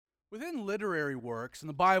Within literary works, and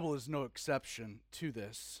the Bible is no exception to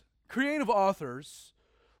this, creative authors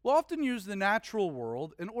will often use the natural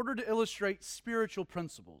world in order to illustrate spiritual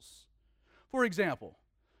principles. For example,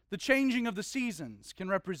 the changing of the seasons can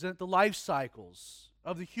represent the life cycles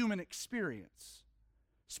of the human experience.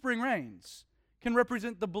 Spring rains can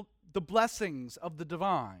represent the blessings of the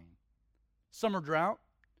divine. Summer drought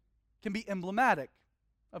can be emblematic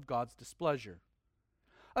of God's displeasure.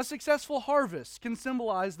 A successful harvest can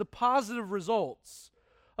symbolize the positive results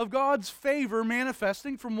of God's favor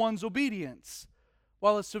manifesting from one's obedience,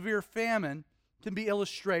 while a severe famine can be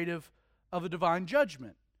illustrative of a divine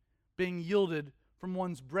judgment being yielded from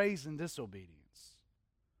one's brazen disobedience.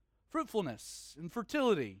 Fruitfulness and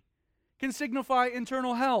fertility can signify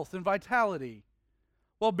internal health and vitality,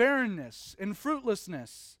 while barrenness and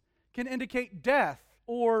fruitlessness can indicate death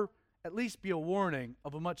or at least be a warning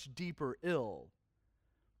of a much deeper ill.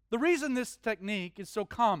 The reason this technique is so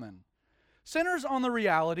common centers on the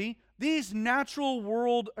reality these natural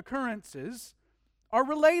world occurrences are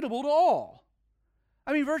relatable to all.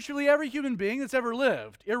 I mean, virtually every human being that's ever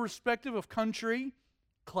lived, irrespective of country,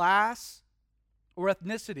 class, or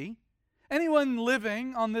ethnicity, anyone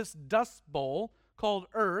living on this dust bowl called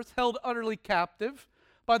Earth, held utterly captive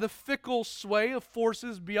by the fickle sway of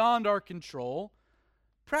forces beyond our control,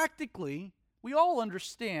 practically, we all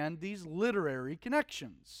understand these literary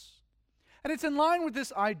connections. And it's in line with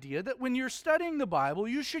this idea that when you're studying the Bible,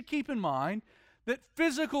 you should keep in mind that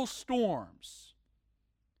physical storms,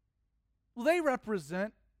 well, they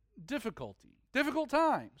represent difficulty, difficult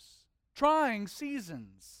times, trying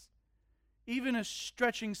seasons, even a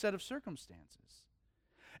stretching set of circumstances.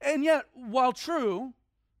 And yet, while true,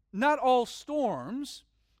 not all storms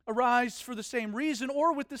arise for the same reason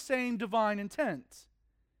or with the same divine intent.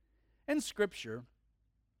 In Scripture,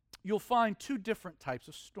 you'll find two different types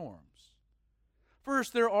of storms.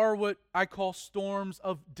 First, there are what I call storms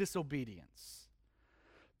of disobedience.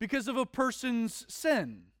 Because of a person's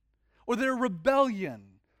sin, or their rebellion,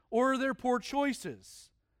 or their poor choices,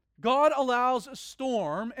 God allows a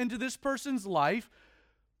storm into this person's life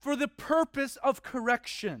for the purpose of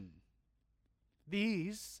correction.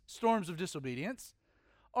 These storms of disobedience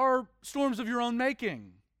are storms of your own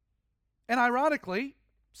making. And ironically,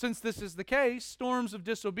 since this is the case, storms of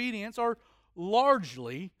disobedience are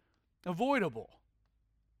largely avoidable.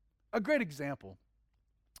 A great example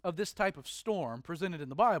of this type of storm presented in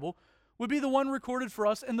the Bible would be the one recorded for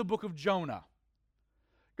us in the book of Jonah.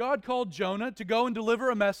 God called Jonah to go and deliver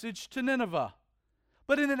a message to Nineveh.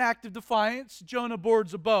 But in an act of defiance, Jonah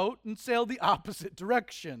boards a boat and sailed the opposite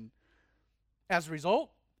direction. As a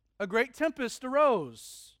result, a great tempest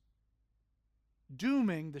arose,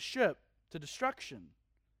 dooming the ship to destruction.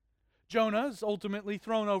 Jonah is ultimately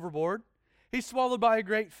thrown overboard. He's swallowed by a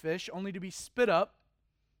great fish, only to be spit up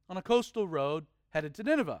on a coastal road headed to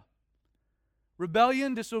Nineveh.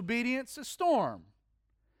 Rebellion, disobedience, a storm.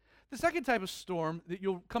 The second type of storm that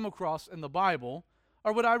you'll come across in the Bible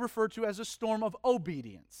are what I refer to as a storm of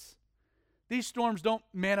obedience. These storms don't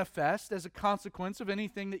manifest as a consequence of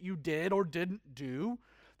anything that you did or didn't do.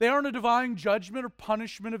 They aren't a divine judgment or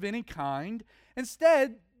punishment of any kind.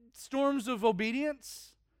 Instead, storms of obedience,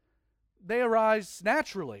 they arise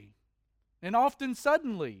naturally and often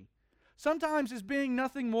suddenly, sometimes as being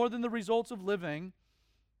nothing more than the results of living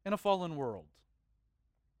in a fallen world.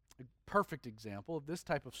 A perfect example of this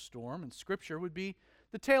type of storm in Scripture would be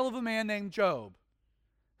the tale of a man named Job.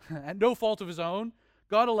 At no fault of his own,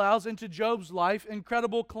 God allows into Job's life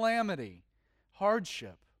incredible calamity,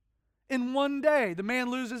 hardship. In one day, the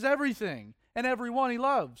man loses everything and everyone he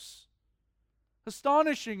loves.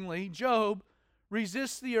 Astonishingly, Job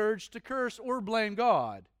resists the urge to curse or blame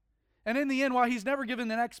God. And in the end, while he's never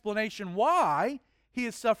given an explanation why he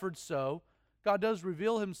has suffered so, God does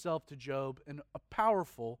reveal himself to Job in a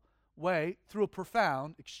powerful way through a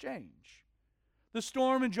profound exchange. The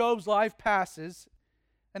storm in Job's life passes,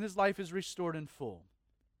 and his life is restored in full.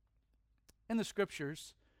 In the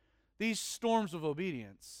Scriptures, these storms of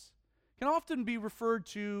obedience can often be referred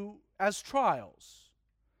to as trials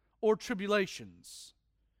or tribulations.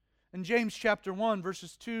 In James chapter 1,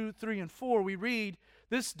 verses 2, 3, and 4, we read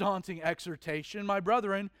this daunting exhortation, "My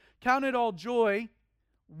brethren, count it all joy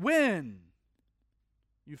when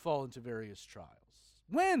you fall into various trials."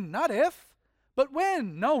 When, not if, but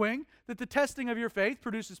when, knowing that the testing of your faith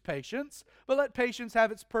produces patience, but let patience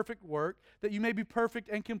have its perfect work, that you may be perfect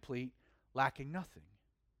and complete, lacking nothing.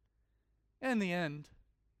 In the end,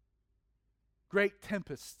 great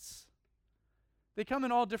tempests, they come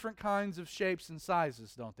in all different kinds of shapes and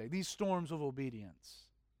sizes, don't they? These storms of obedience.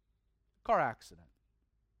 Car accident.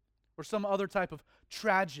 Or some other type of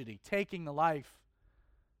tragedy taking the life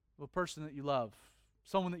of a person that you love,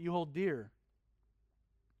 someone that you hold dear.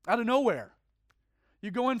 Out of nowhere,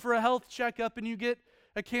 you go in for a health checkup and you get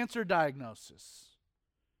a cancer diagnosis.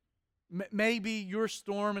 Maybe your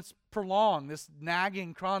storm is prolonged, this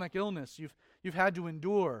nagging chronic illness you've had to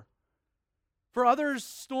endure. For others,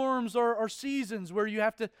 storms are seasons where you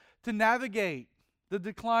have to navigate the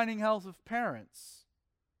declining health of parents.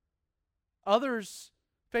 Others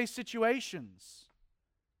face situations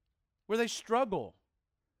where they struggle.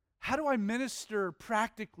 How do I minister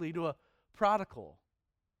practically to a prodigal,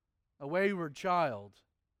 a wayward child?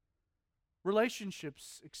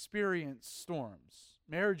 Relationships experience storms.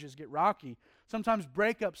 Marriages get rocky. Sometimes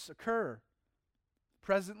breakups occur.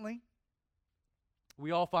 Presently,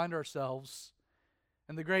 we all find ourselves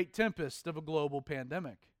in the great tempest of a global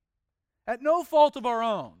pandemic. At no fault of our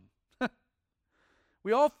own,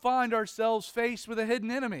 we all find ourselves faced with a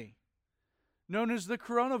hidden enemy known as the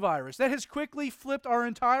coronavirus that has quickly flipped our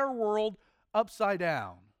entire world upside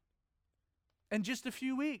down. In just a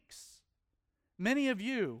few weeks, many of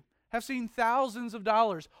you have seen thousands of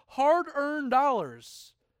dollars, hard-earned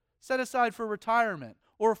dollars, set aside for retirement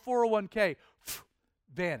or a 401k,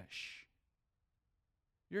 vanish.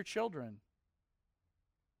 Your children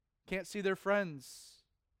can't see their friends.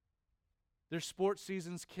 Their sports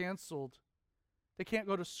season's canceled. They can't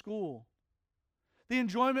go to school. The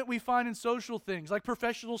enjoyment we find in social things like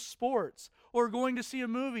professional sports or going to see a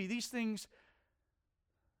movie, these things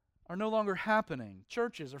are no longer happening.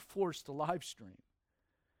 Churches are forced to live stream.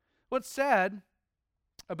 What's sad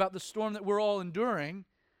about the storm that we're all enduring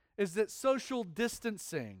is that social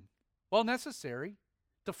distancing, while necessary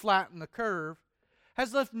to flatten the curve,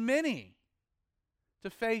 has left many to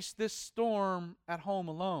face this storm at home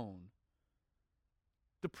alone.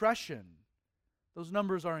 Depression, those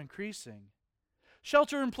numbers are increasing.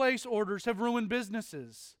 Shelter-in-place orders have ruined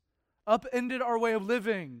businesses, upended our way of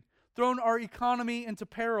living, thrown our economy into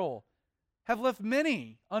peril, have left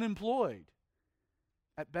many unemployed.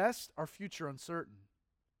 At best, our future uncertain.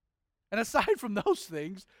 And aside from those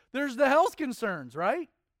things, there's the health concerns, right?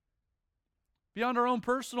 Beyond our own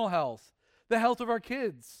personal health, the health of our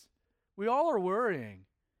kids. We all are worrying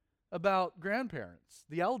about grandparents,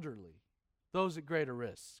 the elderly, those at greater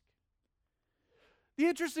risk. The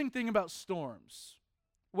interesting thing about storms,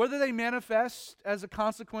 whether they manifest as a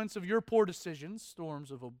consequence of your poor decisions,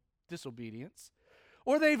 storms of disobedience,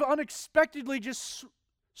 or they've unexpectedly just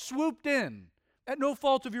swooped in at no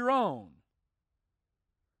fault of your own.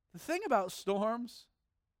 The thing about storms,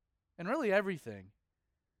 and really everything,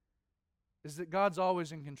 is that God's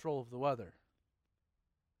always in control of the weather.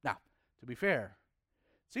 Now, to be fair,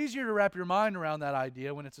 it's easier to wrap your mind around that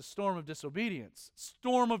idea when it's a storm of disobedience,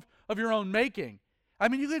 storm of your own making. I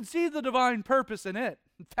mean, you can see the divine purpose in it.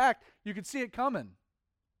 In fact, you can see it coming.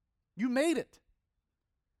 You made it.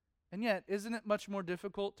 And yet, isn't it much more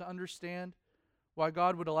difficult to understand why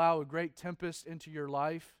God would allow a great tempest into your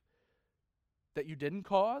life that you didn't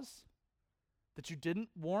cause, that you didn't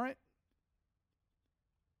warrant?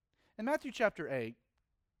 In Matthew chapter 8,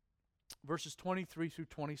 verses 23 through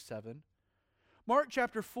 27, Mark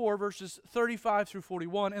chapter 4, verses 35 through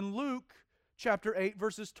 41, and Luke chapter 8,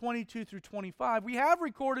 verses 22 through 25, we have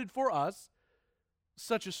recorded for us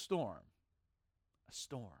such a storm. A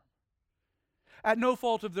storm. At no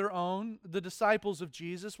fault of their own, the disciples of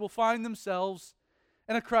Jesus will find themselves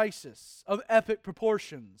in a crisis of epic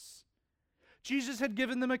proportions. Jesus had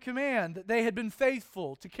given them a command that they had been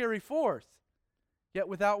faithful to carry forth, yet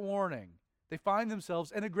without warning, they find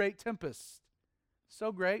themselves in a great tempest.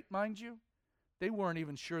 So great, mind you, they weren't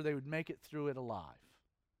even sure they would make it through it alive.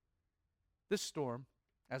 This storm,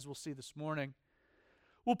 as we'll see this morning,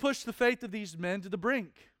 will push the faith of these men to the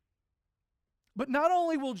brink. But not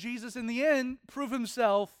only will Jesus in the end prove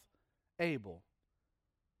himself able,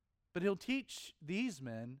 but he'll teach these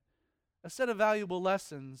men a set of valuable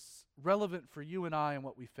lessons relevant for you and I and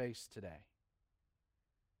what we face today.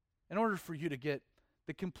 In order for you to get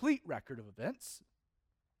the complete record of events,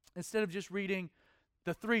 instead of just reading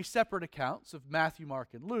the three separate accounts of Matthew, Mark,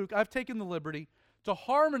 and Luke, I've taken the liberty to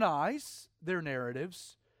harmonize their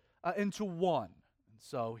narratives into one. And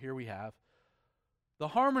so here we have the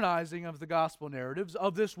harmonizing of the gospel narratives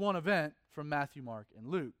of this one event from Matthew, Mark, and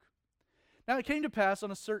Luke. Now it came to pass on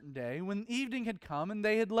a certain day, when evening had come and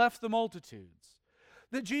they had left the multitudes,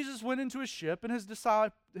 that Jesus went into a ship and his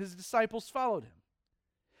disciples followed him.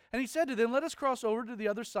 And he said to them, "Let us cross over to the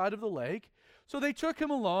other side of the lake." So they took him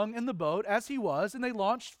along in the boat as he was, and they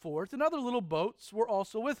launched forth, and other little boats were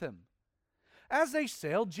also with him. As they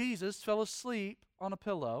sailed, Jesus fell asleep on a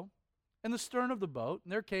pillow in the stern of the boat,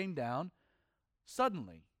 and there came down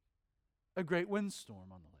suddenly a great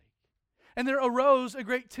windstorm on the lake, And there arose a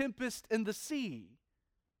great tempest in the sea.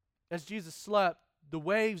 As Jesus slept, the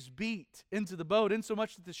waves beat into the boat,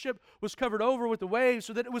 insomuch that the ship was covered over with the waves,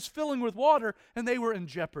 so that it was filling with water, and they were in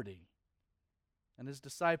jeopardy. And his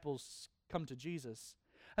disciples come to Jesus,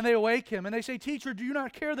 and they awake him, and they say, "Teacher, do you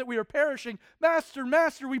not care that we are perishing? Master,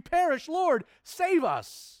 Master, we perish. Lord, save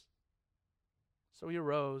us." So he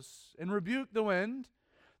arose and rebuked the wind,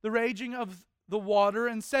 the raging of the water,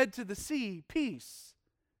 and said to the sea, "Peace,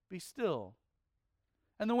 be still."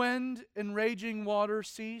 And the wind and raging water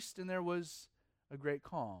ceased, and there was a great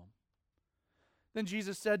calm. Then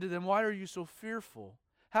Jesus said to them, "Why are you so fearful?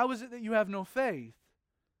 How is it that you have no faith?"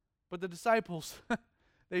 But the disciples,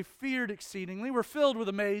 they feared exceedingly, were filled with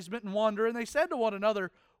amazement and wonder, and they said to one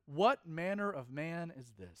another, "What manner of man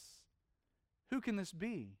is this? Who can this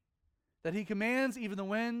be, that he commands even the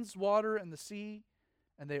winds, water, and the sea,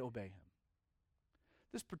 and they obey him?"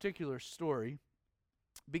 This particular story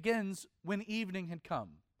begins when evening had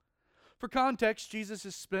come. For context, Jesus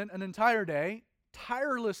has spent an entire day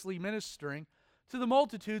tirelessly ministering to the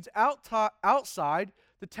multitudes outside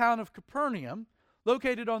the town of Capernaum,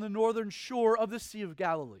 located on the northern shore of the Sea of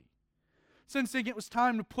Galilee. Sensing it was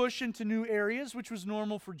time to push into new areas, which was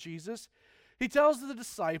normal for Jesus, he tells the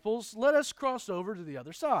disciples, "Let us cross over to the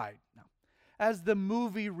other side." Now, as the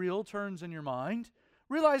movie reel turns in your mind,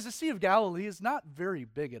 realize the Sea of Galilee is not very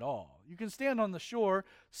big at all. You can stand on the shore,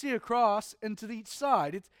 see across, and to each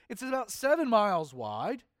side. It's about 7 miles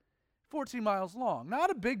wide, 14 miles long.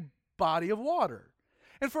 Not a big body of water.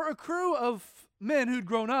 And for a crew of men who'd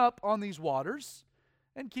grown up on these waters,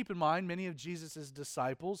 and keep in mind, many of Jesus'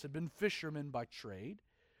 disciples had been fishermen by trade,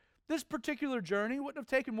 this particular journey wouldn't have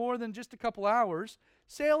taken more than just a couple hours,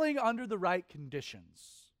 sailing under the right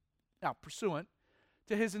conditions. Now, pursuant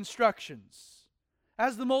to his instructions,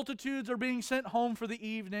 as the multitudes are being sent home for the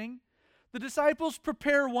evening, the disciples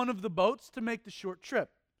prepare one of the boats to make the short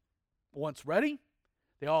trip. Once ready,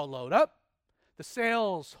 they all load up, the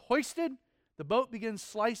sails hoisted, the boat begins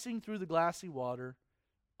slicing through the glassy water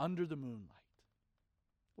under the moonlight.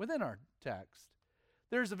 Within our text,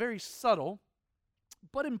 there's a very subtle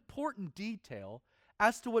but important detail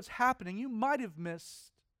as to what's happening you might have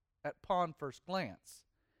missed upon first glance.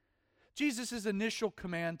 Jesus' initial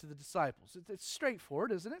command to the disciples. It's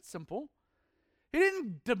straightforward, isn't it? Simple. He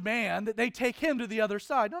didn't demand that they take him to the other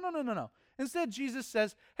side. No. Instead, Jesus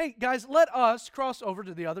says, "Hey, guys, let us cross over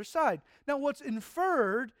to the other side." Now, what's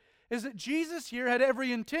inferred is that Jesus here had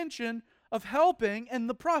every intention of helping in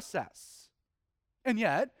the process. And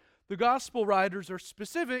yet, the gospel writers are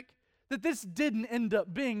specific that this didn't end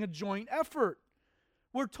up being a joint effort.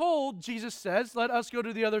 We're told, Jesus says, "Let us go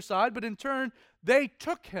to the other side," but in turn, they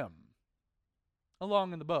took him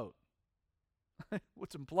along in the boat.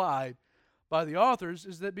 What's implied by the authors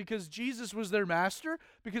is that because Jesus was their master,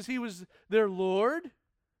 because he was their Lord,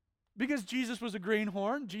 because Jesus was a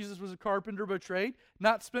greenhorn, Jesus was a carpenter by trade,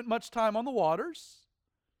 not spent much time on the waters,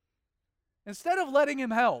 instead of letting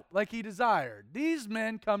him help like he desired, these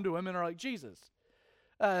men come to him and are like, "Jesus,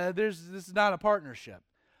 this is not a partnership.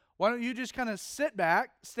 Why don't you just kind of sit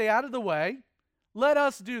back, stay out of the way, let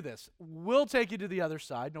us do this. We'll take you to the other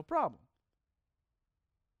side, no problem."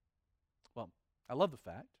 Well, I love the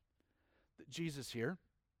fact that Jesus here,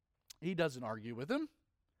 he doesn't argue with them.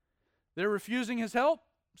 They're refusing his help,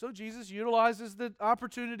 so Jesus utilizes the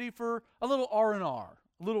opportunity for a little R&R,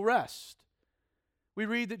 a little rest. We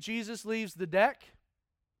read that Jesus leaves the deck,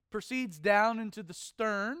 proceeds down into the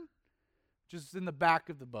stern, which is in the back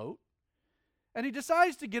of the boat, and he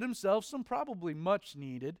decides to get himself some probably much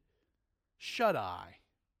needed shut-eye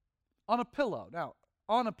on a pillow. Now,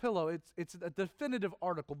 on a pillow, it's a definitive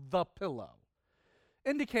article, the pillow,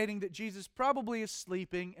 indicating that Jesus probably is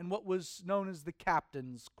sleeping in what was known as the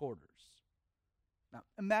captain's quarters. Now,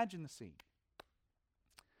 imagine the scene.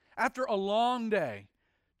 After a long day,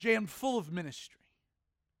 jammed full of ministry,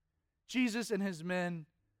 Jesus and his men,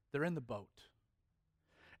 they're in the boat.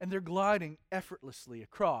 And they're gliding effortlessly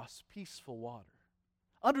across peaceful water,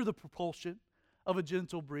 under the propulsion of a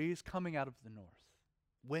gentle breeze coming out of the north,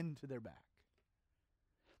 wind to their back.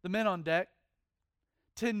 The men on deck,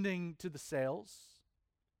 tending to the sails,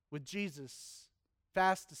 with Jesus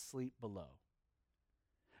fast asleep below.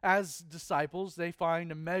 As disciples, they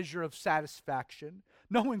find a measure of satisfaction,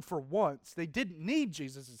 knowing for once they didn't need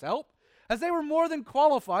Jesus' help, as they were more than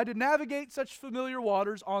qualified to navigate such familiar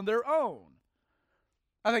waters on their own.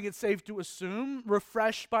 I think it's safe to assume,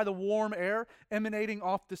 refreshed by the warm air emanating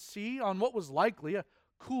off the sea on what was likely a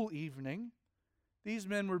cool evening, these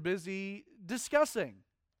men were busy discussing.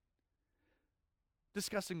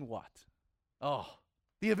 Discussing what? Oh,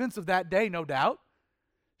 the events of that day, no doubt.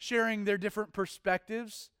 Sharing their different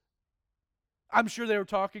perspectives I'm sure they were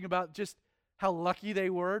talking about just how lucky they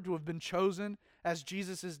were to have been chosen as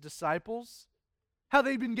Jesus' disciples, how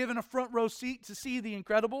they'd been given a front row seat to see the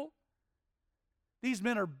incredible. These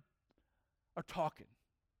men are talking,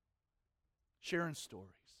 sharing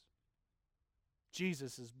stories.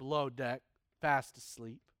 Jesus is below deck, fast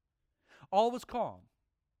asleep. All was calm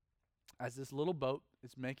as this little boat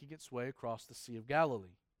is making its way across the Sea of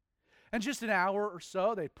Galilee. And just an hour or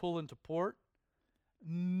so, they pull into port.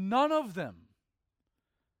 None of them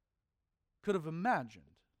could have imagined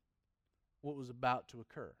what was about to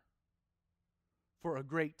occur, for a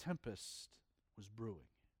great tempest was brewing.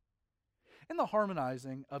 In the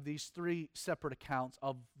harmonizing of these three separate accounts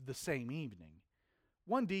of the same evening,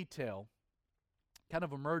 one detail kind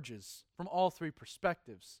of emerges from all three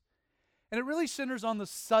perspectives, and it really centers on the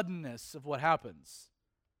suddenness of what happens.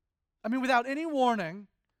 I mean, without any warning,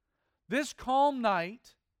 this calm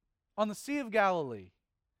night on the Sea of Galilee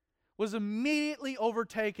was immediately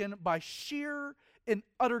overtaken by sheer and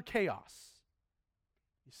utter chaos.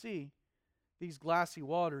 You see, these glassy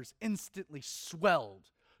waters instantly swelled,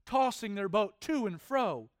 tossing their boat to and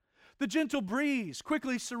fro. The gentle breeze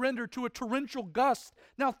quickly surrendered to a torrential gust,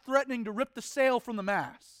 now threatening to rip the sail from the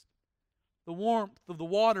mast. The warmth of the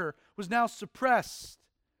water was now suppressed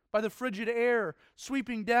by the frigid air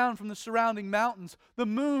sweeping down from the surrounding mountains. The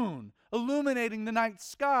moon, illuminating the night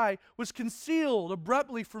sky, was concealed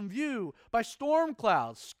abruptly from view by storm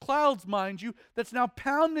clouds. Clouds, mind you, that's now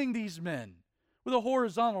pounding these men with a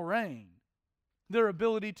horizontal rain. Their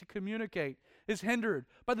ability to communicate is hindered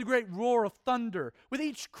by the great roar of thunder. With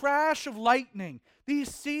each crash of lightning,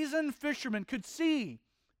 these seasoned fishermen could see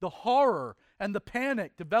the horror and the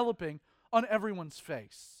panic developing on everyone's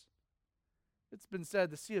face. It's been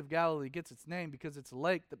said the Sea of Galilee gets its name because it's a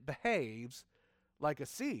lake that behaves like a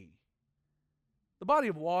sea. The body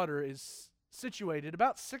of water is situated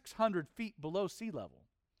about 600 feet below sea level,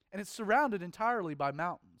 and it's surrounded entirely by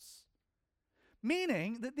mountains,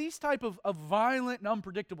 meaning that these type of violent and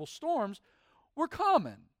unpredictable storms were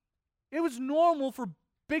common. It was normal for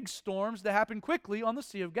big storms to happen quickly on the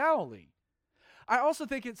Sea of Galilee. I also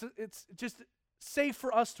think it's just safe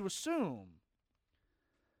for us to assume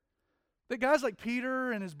that guys like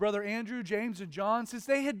Peter and his brother Andrew, James and John, since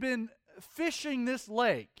they had been fishing this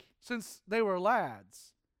lake since they were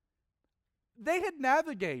lads, they had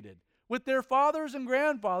navigated with their fathers and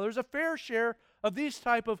grandfathers a fair share of these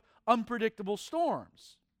type of unpredictable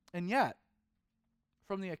storms. And yet,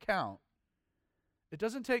 from the account, it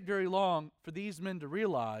doesn't take very long for these men to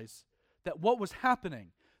realize that what was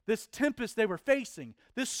happening, this tempest they were facing,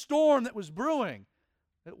 this storm that was brewing,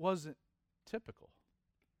 it wasn't typical.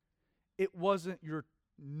 It wasn't your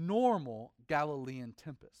normal Galilean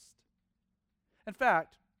tempest. In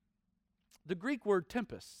fact, the Greek word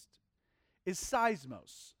tempest is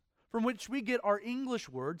seismos, from which we get our English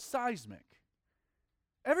word seismic.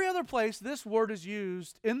 Every other place this word is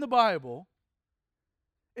used in the Bible,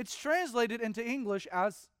 it's translated into English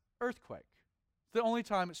as earthquake. The only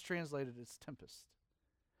time it's translated as tempest.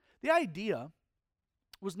 The idea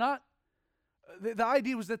was that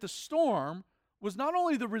the storm was not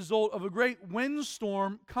only the result of a great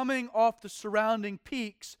windstorm coming off the surrounding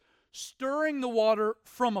peaks, stirring the water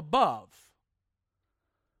from above,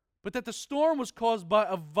 but that the storm was caused by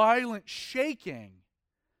a violent shaking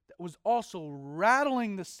that was also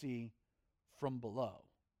rattling the sea from below,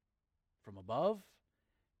 from above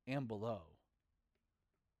and below.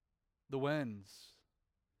 The winds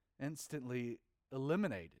instantly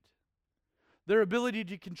eliminated their ability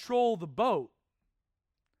to control the boat.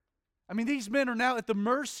 I mean, these men are now at the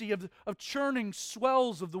mercy of churning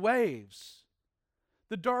swells of the waves.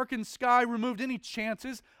 The darkened sky removed any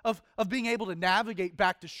chances of being able to navigate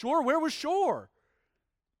back to shore. Where was shore?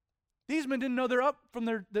 These men didn't know they're up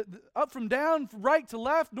from down, from right to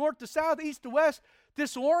left, north to south, east to west.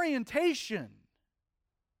 Disorientation.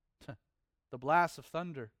 The blasts of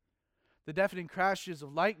thunder, the deafening crashes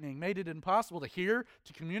of lightning made it impossible to hear,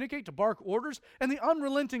 to communicate, to bark orders, and the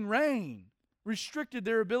unrelenting rain restricted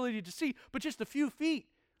their ability to see, but just a few feet,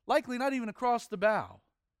 likely not even across the bow.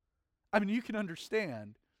 I mean, you can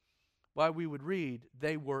understand why we would read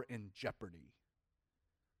they were in jeopardy.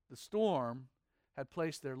 The storm had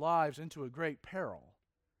placed their lives into a great peril,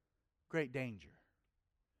 great danger.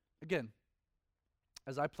 Again,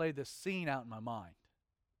 as I play this scene out in my mind,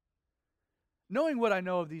 knowing what I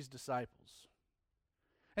know of these disciples,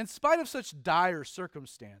 in spite of such dire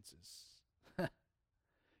circumstances,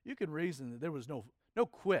 you can reason that there was no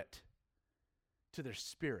quit to their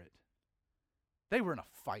spirit. They were in a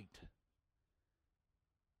fight.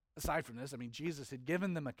 Aside from this, I mean, Jesus had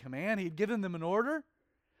given them a command. He had given them an order.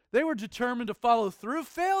 They were determined to follow through.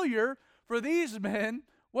 Failure for these men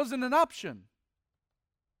wasn't an option.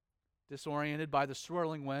 Disoriented by the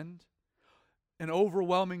swirling wind and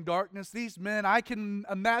overwhelming darkness, these men, I can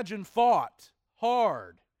imagine, fought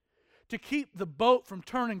hard to keep the boat from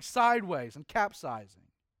turning sideways and capsizing.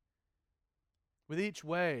 With each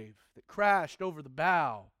wave that crashed over the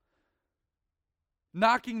bow,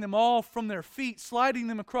 knocking them all from their feet, sliding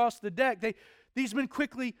them across the deck, these men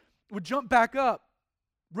quickly would jump back up,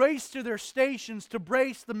 race to their stations to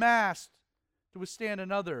brace the mast to withstand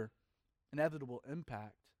another inevitable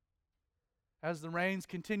impact. As the rains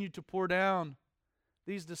continued to pour down,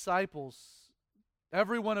 these disciples,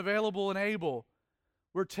 everyone available and able,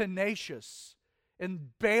 were tenacious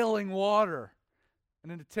in bailing water in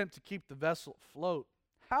an attempt to keep the vessel afloat.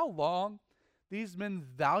 How long these men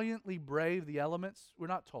valiantly braved the elements, we're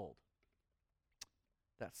not told.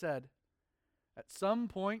 That said, at some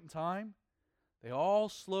point in time, they all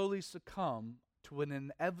slowly succumb to an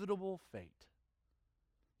inevitable fate.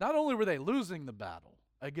 Not only were they losing the battle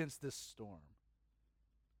against this storm,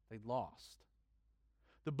 they lost.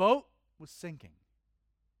 The boat was sinking,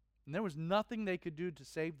 and there was nothing they could do to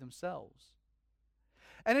save themselves.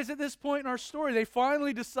 And it's at this point in our story, they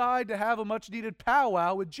finally decide to have a much-needed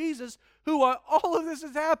powwow with Jesus, who, while all of this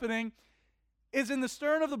is happening, is in the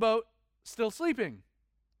stern of the boat, still sleeping.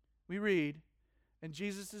 We read, and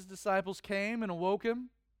Jesus' disciples came and awoke him.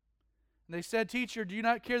 And they said, "Teacher, do you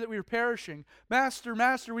not care that we are perishing? Master,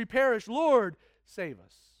 Master, we perish. Lord, save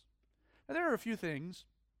us." Now, there are a few things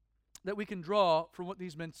that we can draw from what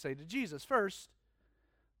these men say to Jesus. First,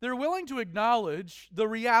 they're willing to acknowledge the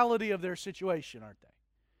reality of their situation, aren't they?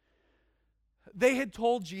 They had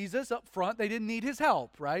told Jesus up front they didn't need his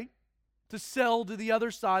help, right? To sail to the other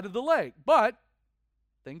side of the lake. But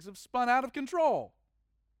things have spun out of control.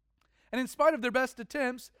 And in spite of their best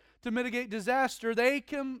attempts to mitigate disaster, they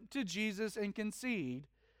come to Jesus and concede,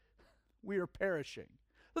 "We are perishing.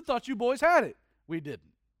 I thought you boys had it." We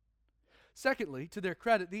didn't. Secondly, to their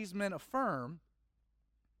credit, these men affirm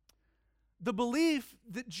the belief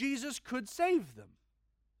that Jesus could save them.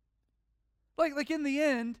 Like in the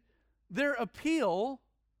end, their appeal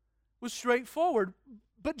was straightforward,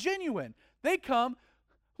 but genuine. They come,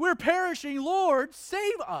 "We're perishing, Lord,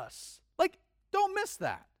 save us." Like, don't miss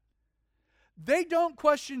that. They don't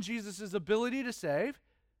question Jesus' ability to save,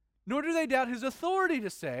 nor do they doubt his authority to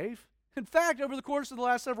save. In fact, over the course of the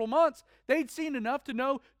last several months, they'd seen enough to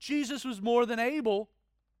know Jesus was more than able.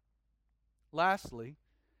 Lastly,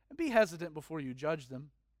 and be hesitant before you judge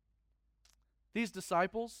them, these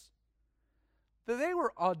disciples, that they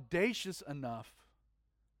were audacious enough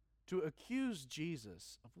to accuse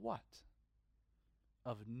Jesus of what?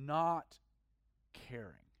 Of not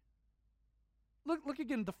caring. Look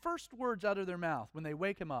again, the first words out of their mouth when they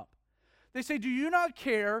wake him up. They say, "Do you not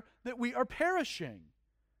care that we are perishing?"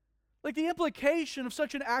 Like, the implication of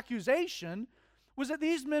such an accusation was that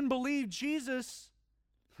these men believed Jesus,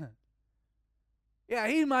 yeah,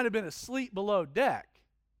 he might have been asleep below deck,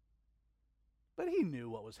 but he knew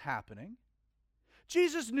what was happening.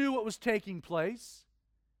 Jesus knew what was taking place,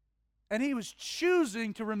 and he was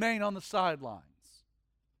choosing to remain on the sidelines.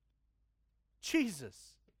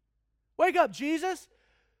 Jesus, wake up, Jesus.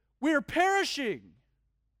 We are perishing,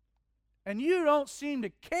 and you don't seem to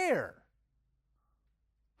care.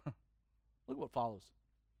 Look what follows.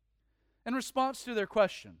 In response to their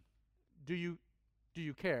question, do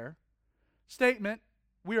you care? Statement,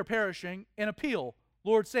 "We are perishing," and appeal,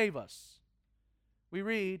 "Lord, save us." We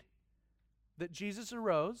read that Jesus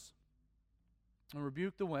arose and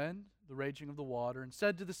rebuked the wind, the raging of the water, and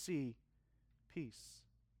said to the sea, "Peace,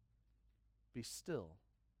 be still."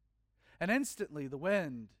 And instantly the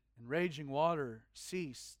wind and raging water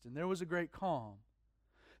ceased, and there was a great calm.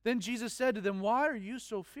 Then Jesus said to them, "Why are you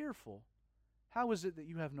so fearful? How is it that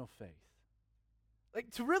you have no faith?" Like,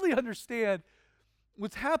 to really understand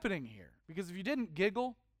what's happening here, because if you didn't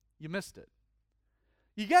giggle, you missed it.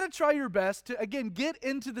 You got to try your best to, again, get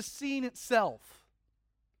into the scene itself.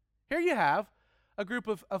 Here you have a group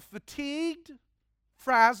of fatigued,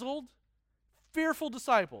 frazzled, fearful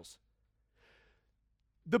disciples.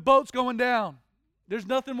 The boat's going down. There's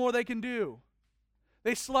nothing more they can do.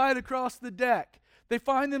 They slide across the deck. They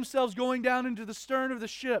find themselves going down into the stern of the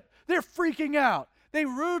ship. They're freaking out. They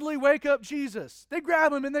rudely wake up Jesus. They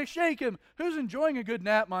grab him and they shake him, who's enjoying a good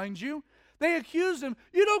nap, mind you. They accuse him.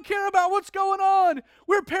 "You don't care about what's going on.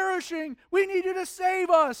 We're perishing. We need you to save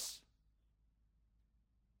us."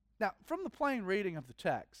 Now, from the plain reading of the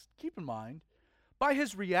text, keep in mind, by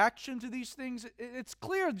his reaction to these things, it's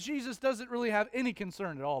clear Jesus doesn't really have any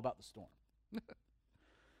concern at all about the storm.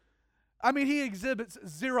 I mean, he exhibits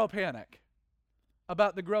zero panic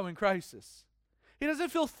about the growing crisis. He doesn't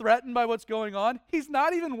feel threatened by what's going on. He's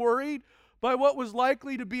not even worried by what was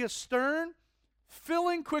likely to be a stern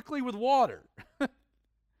filling quickly with water.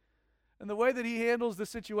 And the way that he handles the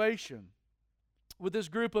situation with this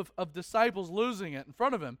group of disciples losing it in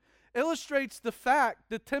front of him illustrates the fact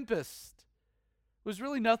the tempest was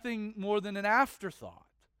really nothing more than an afterthought.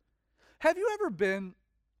 Have you ever been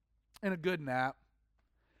in a good nap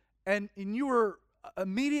and you were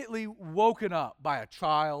immediately woken up by a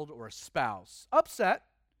child or a spouse, upset,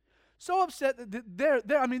 so upset that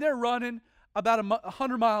they're running about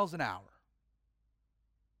 100 miles an hour.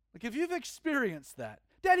 Like if you've experienced that,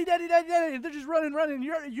 daddy, daddy, daddy, daddy, they're just running,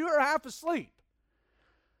 you're half asleep.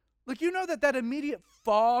 Like you know that immediate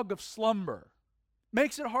fog of slumber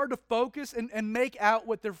makes it hard to focus and make out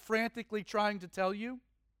what they're frantically trying to tell you.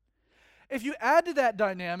 If you add to that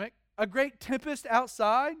dynamic a great tempest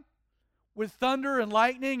outside with thunder and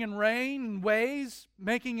lightning and rain and waves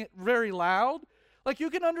making it very loud, like you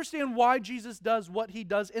can understand why Jesus does what he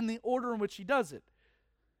does in the order in which he does it.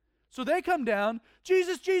 So they come down,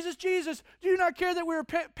 Jesus, Jesus, Jesus, do you not care that we're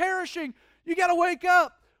perishing? You got to wake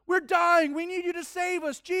up. We're dying. We need you to save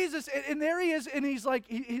us, Jesus. And there he is, and he's like,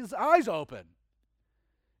 his eyes open.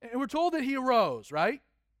 And we're told that he arose, right?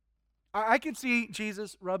 I can see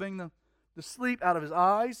Jesus rubbing the sleep out of his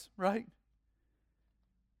eyes, right?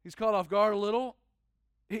 He's caught off guard a little.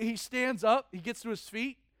 He stands up. He gets to his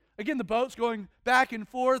feet. Again, the boat's going back and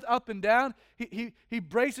forth, up and down. He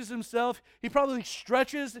braces himself. He probably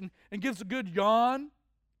stretches and gives a good yawn.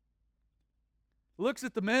 Looks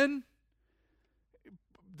at the men.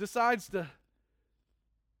 Decides to,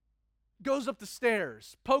 goes up the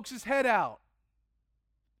stairs, pokes his head out.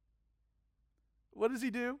 What does he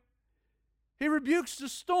do? He rebukes the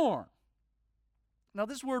storm. Now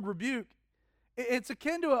this word rebuke, it's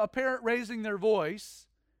akin to a parent raising their voice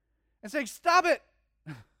and saying, stop it.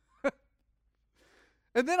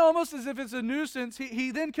 And then almost as if it's a nuisance, he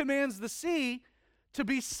then commands the sea to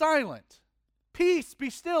be silent. Peace, be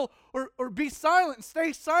still, or be silent,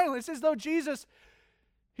 stay silent. It's as though Jesus,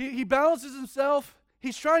 he balances himself.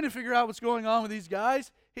 He's trying to figure out what's going on with these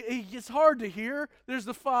guys. It's hard to hear. There's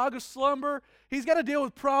the fog of slumber. He's got to deal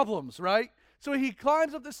with problems, right? So he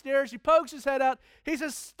climbs up the stairs. He pokes his head out. He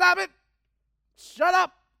says, stop it. Shut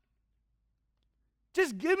up.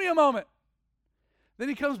 Just give me a moment. Then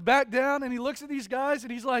he comes back down and he looks at these guys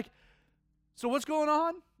and he's like, so what's going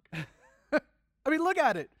on? I mean, look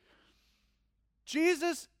at it.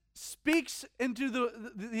 Jesus speaks into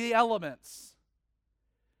the elements,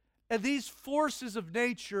 and these forces of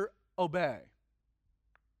nature obey.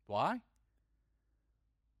 Why?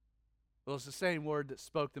 Well, it's the same word that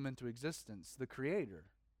spoke them into existence, the Creator.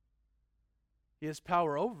 He has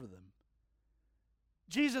power over them.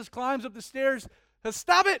 Jesus climbs up the stairs, says,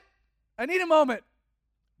 stop it! I need a moment.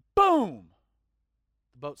 Boom!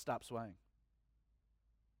 The boat stops swaying.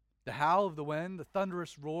 The howl of the wind, the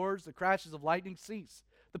thunderous roars, the crashes of lightning cease.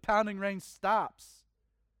 The pounding rain stops.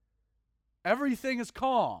 Everything is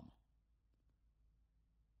calm.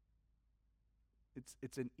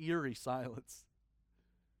 It's an eerie silence.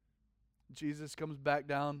 Jesus comes back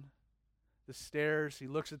down the stairs. He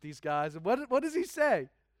looks at these guys, and what does he say?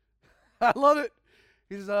 I love it.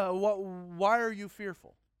 He says, why are you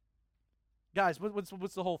fearful? Guys,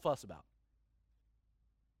 what's the whole fuss about?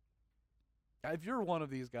 If you're one of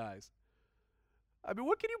these guys, I mean,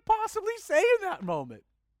 what can you possibly say in that moment?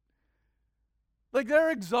 Like,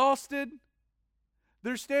 they're exhausted.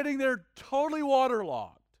 They're standing there totally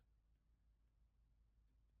waterlogged.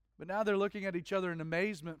 But now they're looking at each other in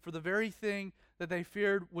amazement for the very thing that they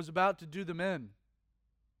feared was about to do them in.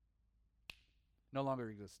 No longer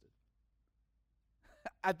existed.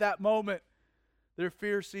 At that moment, their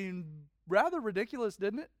fear seemed rather ridiculous,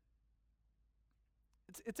 didn't it?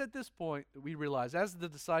 It's at this point that we realize, as the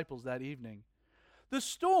disciples that evening, the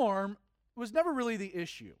storm was never really the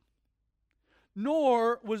issue,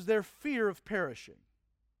 nor was their fear of perishing.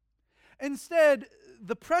 Instead,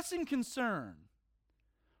 the pressing concern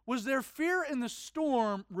was their fear in the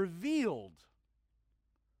storm revealed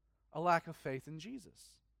a lack of faith in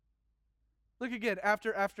Jesus. Look again,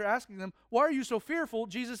 after asking them, why are you so fearful?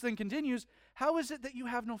 Jesus then continues, how is it that you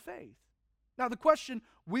have no faith? Now, the question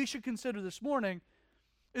we should consider this morning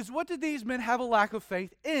is, what did these men have a lack of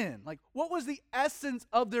faith in? Like, what was the essence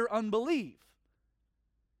of their unbelief?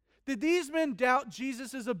 Did these men doubt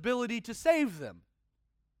Jesus' ability to save them?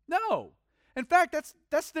 No. In fact,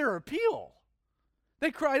 that's their appeal.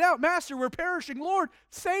 They cried out, Master, we're perishing. Lord,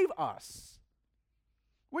 save us.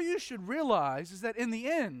 What you should realize is that in the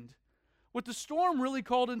end, what the storm really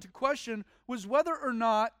called into question was whether or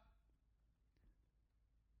not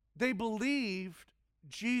they believed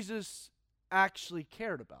Jesus actually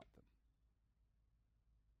cared about them.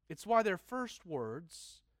 It's why their first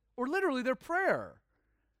words, or literally their prayer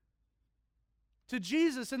to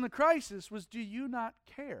Jesus in the crisis was, "Do you not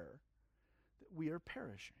care that we are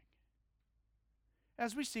perishing?"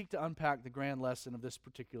 As we seek to unpack the grand lesson of this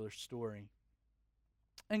particular story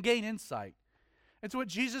and gain insight into what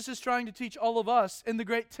Jesus is trying to teach all of us in the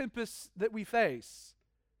great tempests that we face,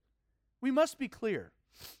 we must be clear.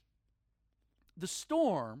 The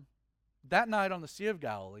storm that night on the Sea of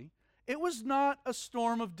Galilee, it was not a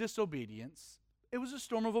storm of disobedience. It was a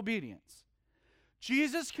storm of obedience.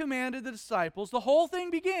 Jesus commanded the disciples, the whole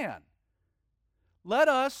thing began, "Let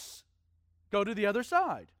us go to the other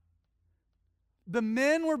side." The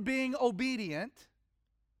men were being obedient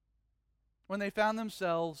when they found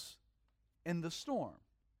themselves in the storm.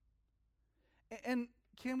 And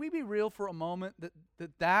can we be real for a moment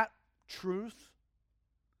that truth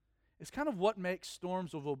is kind of what makes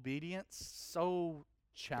storms of obedience so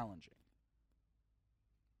challenging?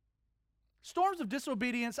 Storms of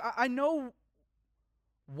disobedience, I know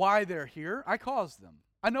why they're here. I caused them.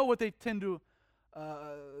 I know what they tend to,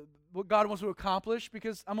 what God wants to accomplish,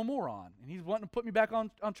 because I'm a moron and He's wanting to put me back on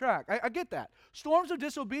track. I get that. Storms of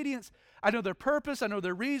disobedience, I know their purpose, I know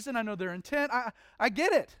their reason, I know their intent. I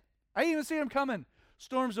get it. I even see them coming.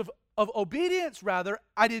 Storms of obedience, rather,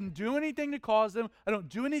 I didn't do anything to cause them. I don't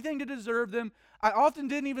do anything to deserve them. I often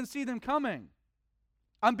didn't even see them coming.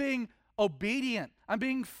 I'm being obedient. I'm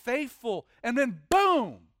being faithful. And then,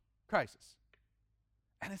 boom, crisis.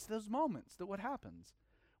 And it's those moments that what happens.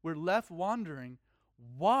 We're left wondering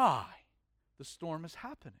why the storm is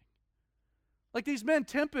happening. Like these men,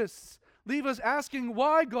 tempests leave us asking,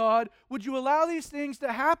 why, God, would you allow these things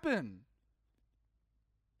to happen?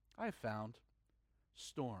 I have found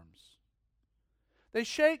storms. They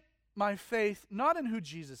shake my faith not in who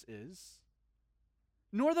Jesus is,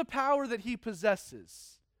 nor the power that He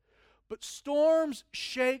possesses, but storms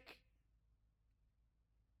shake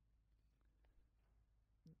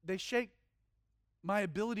my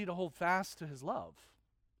ability to hold fast to His love.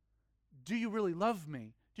 Do you really love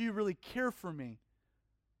me? Do you really care for me?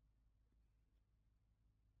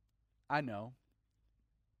 I know,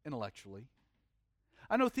 intellectually.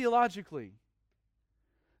 I know theologically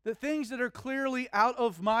that things that are clearly out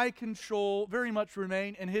of my control very much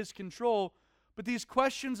remain in His control, but these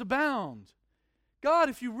questions abound. God,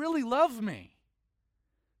 if you really love me,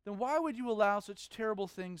 then why would you allow such terrible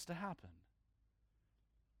things to happen?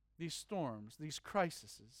 These storms, these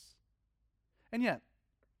crises. And yet,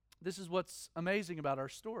 this is what's amazing about our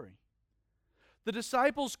story. The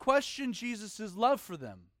disciples question Jesus' love for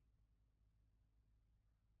them.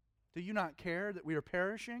 Do you not care that we are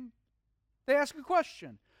perishing? They ask a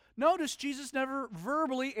question. Notice Jesus never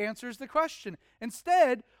verbally answers the question.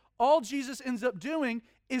 Instead, all Jesus ends up doing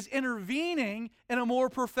is intervening in a more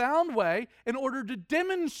profound way in order to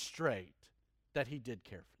demonstrate that He did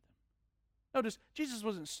care for them. Notice, Jesus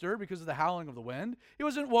wasn't stirred because of the howling of the wind. He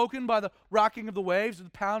wasn't woken by the rocking of the waves or the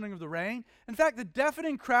pounding of the rain. In fact, the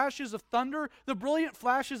deafening crashes of thunder, the brilliant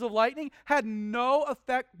flashes of lightning had no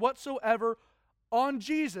effect whatsoever on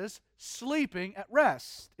Jesus sleeping at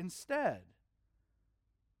rest. Instead,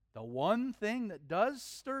 the one thing that does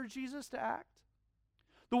stir Jesus to act,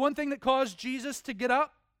 the one thing that caused Jesus to get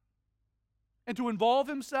up and to involve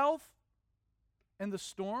Himself in the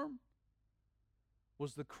storm,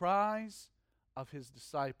 was the cries of His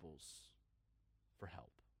disciples for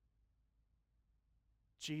help.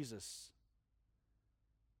 Jesus,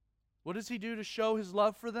 what does He do to show His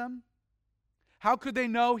love for them? How could they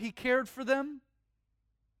know He cared for them?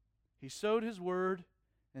 He sowed His word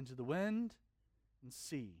into the wind and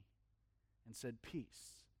sea and said,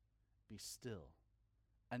 "Peace, be still."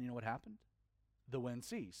 And you know what happened? The wind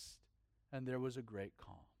ceased, and there was a great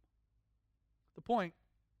calm. The point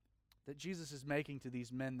that Jesus is making to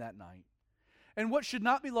these men that night, and what should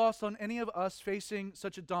not be lost on any of us facing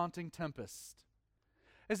such a daunting tempest,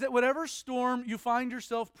 is that whatever storm you find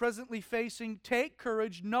yourself presently facing, take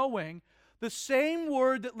courage, knowing the same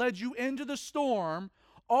word that led you into the storm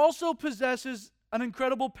also possesses an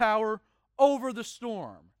incredible power over the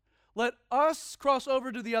storm. Let us cross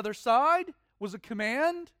over to the other side was a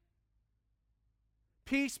command.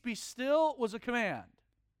 Peace, be still was a command.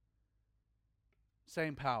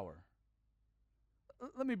 Same power.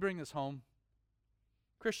 Let me bring this home.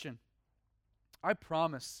 Christian, I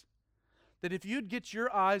promise that if you'd get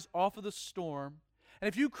your eyes off of the storm, and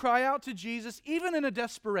if you cry out to Jesus, even in a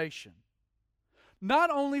desperation, not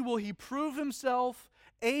only will He prove Himself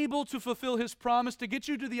able to fulfill His promise to get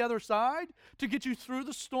you to the other side, to get you through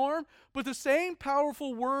the storm, but the same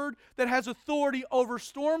powerful word that has authority over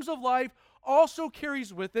storms of life also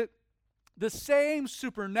carries with it the same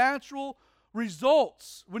supernatural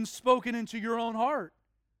results when spoken into your own heart.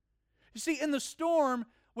 You see, in the storm,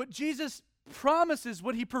 what Jesus promises,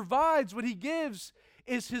 what he provides, what he gives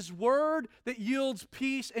is his word that yields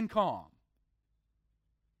peace and calm.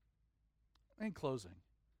 In closing,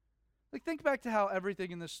 think back to how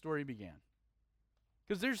everything in this story began.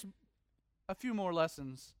 Because there's a few more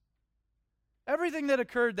lessons. Everything that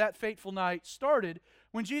occurred that fateful night started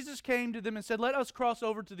when Jesus came to them and said, "Let us cross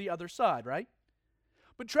over to the other side," right?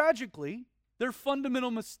 But tragically, their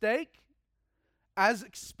fundamental mistake as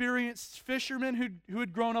experienced fishermen who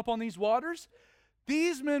had grown up on these waters,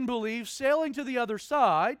 these men believed sailing to the other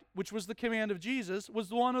side, which was the command of Jesus,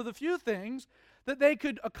 was one of the few things that they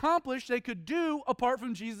could accomplish, they could do apart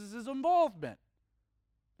from Jesus' involvement.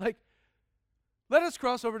 Let us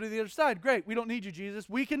cross over to the other side. Great, we don't need you, Jesus.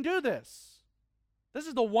 We can do this. This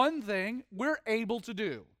is the one thing we're able to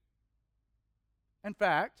do. In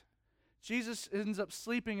fact, Jesus ends up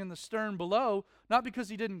sleeping in the stern below, not because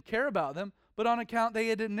he didn't care about them, but on account they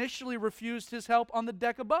had initially refused his help on the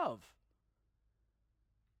deck above.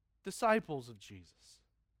 Disciples of Jesus,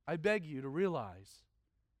 I beg you to realize,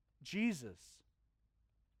 Jesus,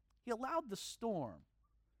 he allowed the storm,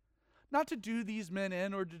 not to do these men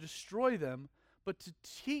in or to destroy them, but to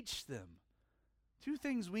teach them two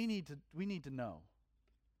things we need to know.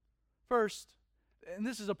 First, and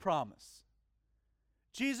this is a promise,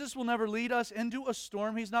 Jesus will never lead us into a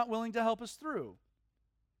storm he's not willing to help us through.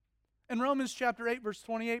 In Romans chapter 8, verse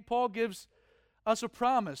 28, Paul gives us a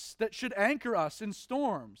promise that should anchor us in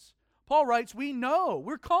storms. Paul writes, we know,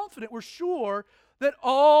 we're confident, we're sure that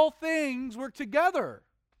all things work together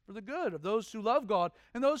for the good of those who love God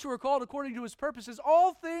and those who are called according to his purposes.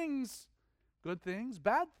 All things, good things,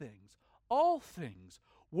 bad things, all things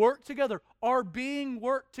work together, are being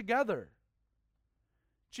worked together.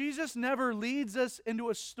 Jesus never leads us into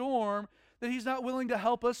a storm that he's not willing to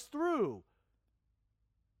help us through.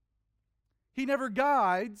 He never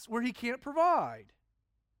guides where he can't provide.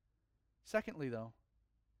 Secondly, though,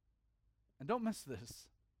 and don't miss this,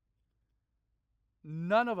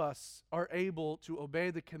 none of us are able to obey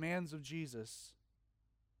the commands of Jesus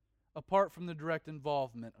apart from the direct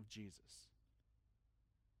involvement of Jesus.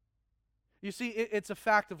 You see, it's a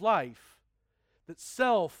fact of life that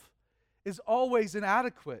self is always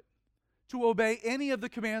inadequate to obey any of the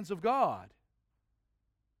commands of God.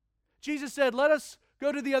 Jesus said, "Let us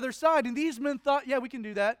go to the other side." And these men thought, "Yeah, we can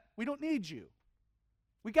do that. We don't need you.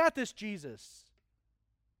 We got this, Jesus."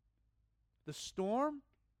 The storm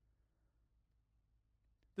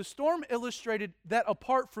illustrated that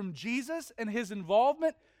apart from Jesus and his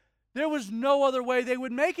involvement, there was no other way they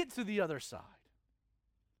would make it to the other side.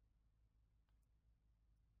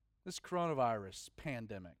 This coronavirus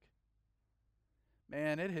pandemic,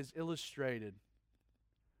 man, it has illustrated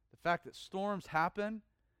the fact that storms happen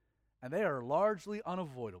and they are largely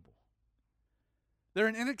unavoidable. They're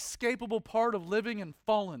an inescapable part of living in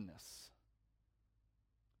fallenness.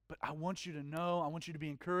 But I want you to know, I want you to be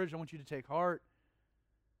encouraged, I want you to take heart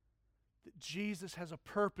that Jesus has a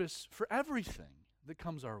purpose for everything that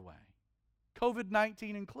comes our way,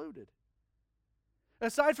 COVID-19 included.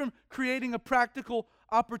 Aside from creating a practical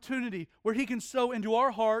opportunity where he can sow into our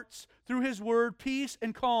hearts through his word peace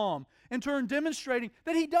and calm, in turn demonstrating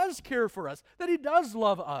that he does care for us, that he does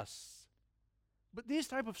love us. But these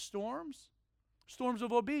type of storms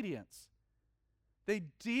of obedience, they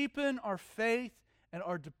deepen our faith and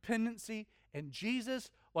our dependency in Jesus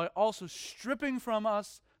while also stripping from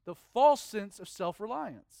us the false sense of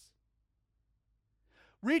self-reliance.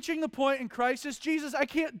 Reaching the point in crisis, Jesus, I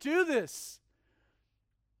can't do this.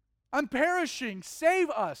 I'm perishing. Save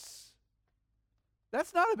us.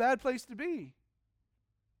 That's not a bad place to be.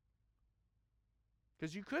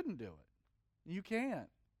 Because you couldn't do it. You can't.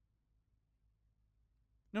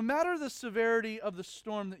 No matter the severity of the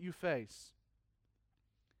storm that you face,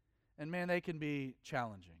 and man, they can be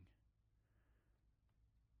challenging,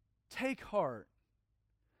 take heart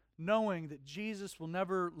knowing that Jesus will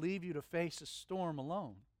never leave you to face a storm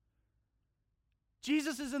alone.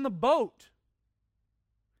 Jesus is in the boat.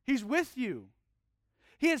 He's with you.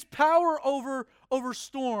 He has power over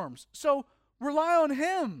storms. So rely on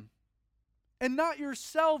him and not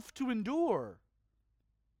yourself to endure.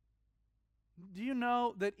 Do you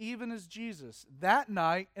know that even as Jesus, that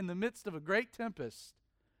night in the midst of a great tempest,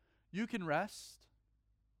 you can rest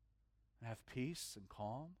and have peace and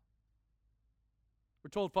calm? We're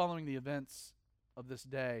told following the events of this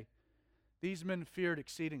day, these men feared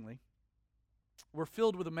exceedingly, were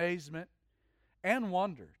filled with amazement, and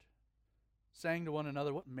wondered, saying to one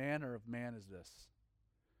another, "What manner of man is this?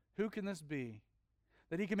 Who can this be,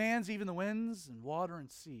 that he commands even the winds and water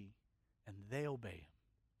and sea, and they obey him.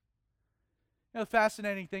 You know, the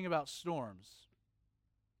fascinating thing about storms,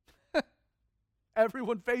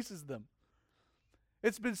 everyone faces them.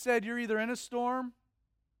 It's been said you're either in a storm,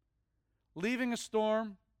 leaving a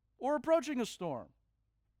storm, or approaching a storm.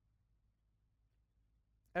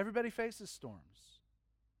 Everybody faces storms.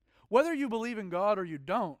 Whether you believe in God or you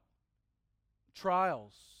don't,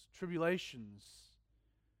 trials, tribulations,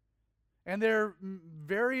 and their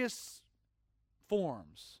various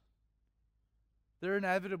forms, they're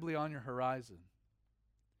inevitably on your horizon.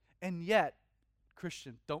 And yet,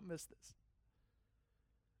 Christian, don't miss this.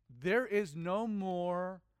 There is no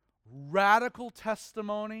more radical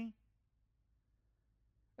testimony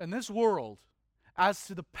in this world as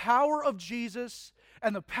to the power of Jesus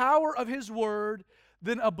and the power of His Word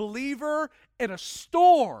than a believer in a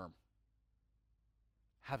storm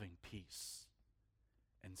having peace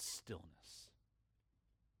and stillness.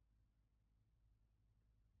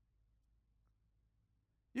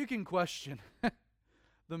 You can question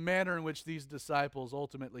the manner in which these disciples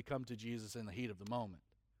ultimately come to Jesus in the heat of the moment.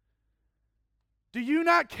 Do you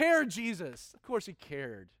not care, Jesus? Of course He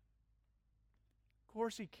cared. Of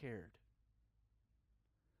course He cared.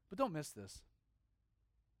 But don't miss this.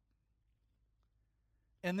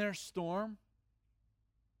 In their storm,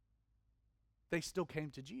 they still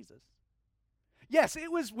came to Jesus. Yes,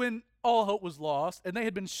 it was when all hope was lost and they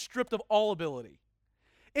had been stripped of all ability.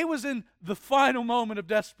 It was in the final moment of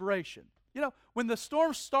desperation. You know, when the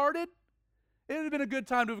storm started, it would have been a good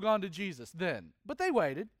time to have gone to Jesus then. But they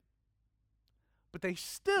waited. But they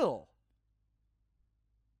still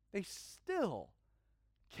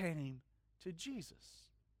came to Jesus.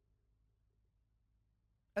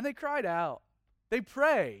 And they cried out. They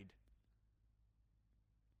prayed.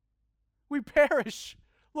 We perish.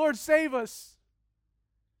 Lord, save us.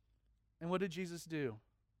 And what did Jesus do?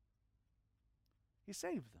 He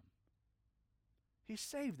saved them. He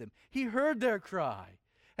saved them. He heard their cry,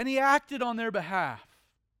 and He acted on their behalf.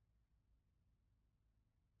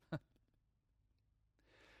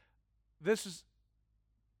 This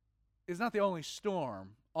is not the only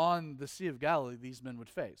storm on the Sea of Galilee these men would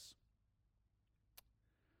face.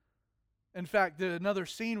 In fact, another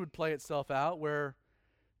scene would play itself out where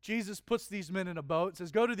Jesus puts these men in a boat,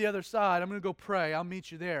 says, go to the other side, I'm going to go pray, I'll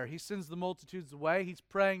meet you there. He sends the multitudes away, He's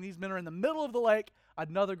praying, these men are in the middle of the lake,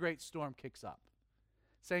 another great storm kicks up.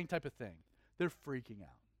 Same type of thing. They're freaking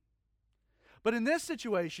out. But in this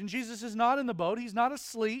situation, Jesus is not in the boat, He's not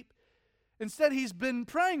asleep. Instead, He's been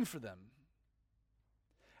praying for them.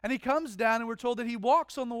 And He comes down and we're told that He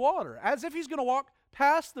walks on the water, as if He's going to walk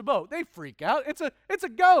past the boat. They freak out. It's a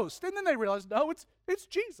ghost. And then they realize, no, it's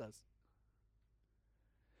Jesus.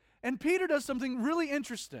 And Peter does something really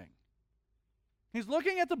interesting. He's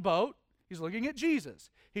looking at the boat. He's looking at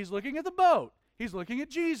Jesus. He's looking at the boat. He's looking at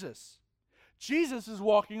Jesus. Jesus is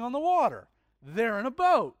walking on the water. They're in a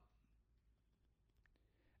boat.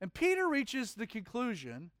 And Peter reaches the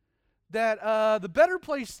conclusion that the better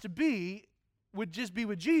place to be would just be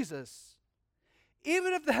with Jesus,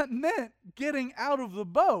 even if that meant getting out of the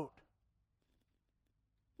boat.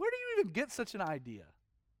 Where do you even get such an idea?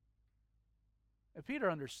 And Peter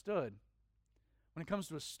understood, when it comes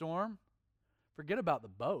to a storm, forget about the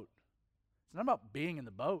boat. It's not about being in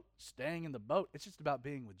the boat, staying in the boat. It's just about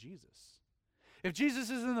being with Jesus. If Jesus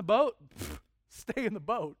is in the boat, stay in the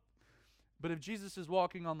boat. But if Jesus is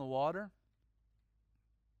walking on the water,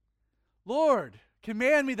 Lord,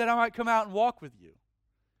 command me that I might come out and walk with you.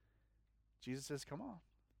 Jesus says, come on.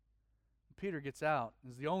 Peter gets out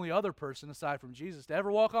and is the only other person aside from Jesus to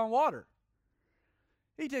ever walk on water.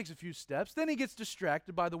 He takes a few steps, then he gets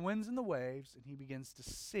distracted by the winds and the waves, and he begins to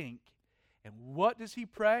sink. And what does he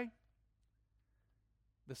pray?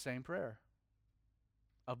 The same prayer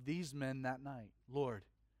of these men that night. Lord,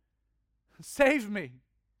 save me.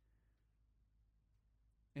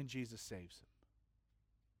 And Jesus saves him.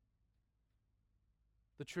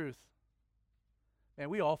 The truth.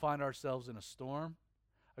 Man, we all find ourselves in a storm,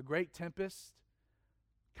 a great tempest,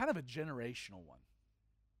 kind of a generational one.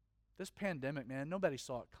 This pandemic, man, nobody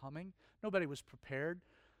saw it coming. Nobody was prepared.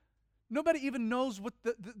 Nobody even knows what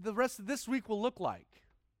the rest of this week will look like,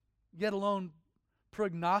 yet alone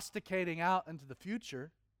prognosticating out into the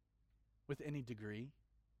future with any degree.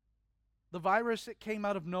 The virus, it came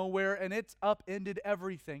out of nowhere, and it's upended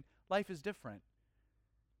everything. Life is different.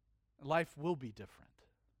 Life will be different.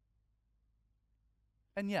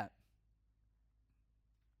 And yet,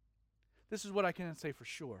 this is what I can say for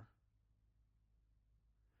sure.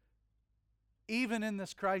 Even in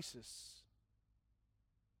this crisis,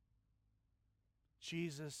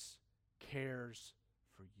 Jesus cares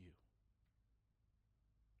for you.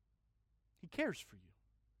 He cares for you.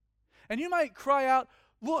 And you might cry out,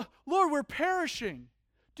 Lord, we're perishing.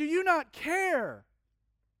 Do you not care?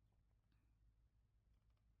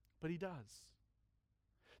 But He does.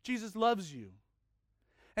 Jesus loves you.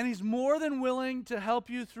 And He's more than willing to help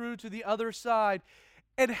you through to the other side.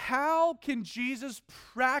 And how can Jesus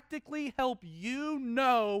practically help you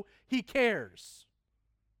know He cares?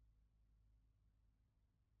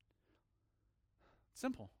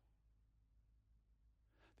 Simple.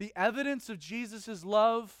 The evidence of Jesus'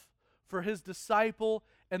 love for His disciple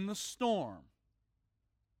in the storm.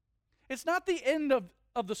 It's not the end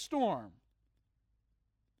of the storm.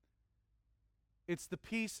 It's the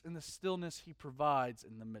peace and the stillness He provides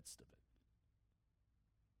in the midst of it.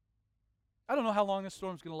 I don't know how long this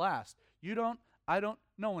storm's going to last. You don't, I don't,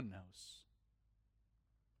 no one knows.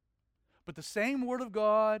 But the same Word of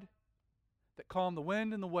God that calmed the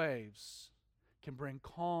wind and the waves can bring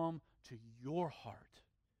calm to your heart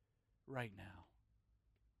right now.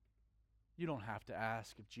 You don't have to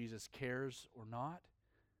ask if Jesus cares or not.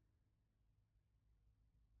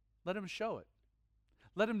 Let Him show it.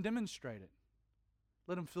 Let Him demonstrate it.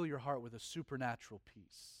 Let Him fill your heart with a supernatural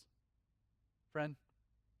peace. Friend,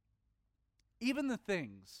 even the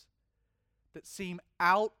things that seem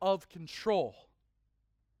out of control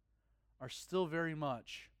are still very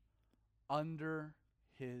much under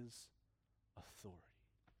His authority.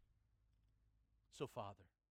 So, Father,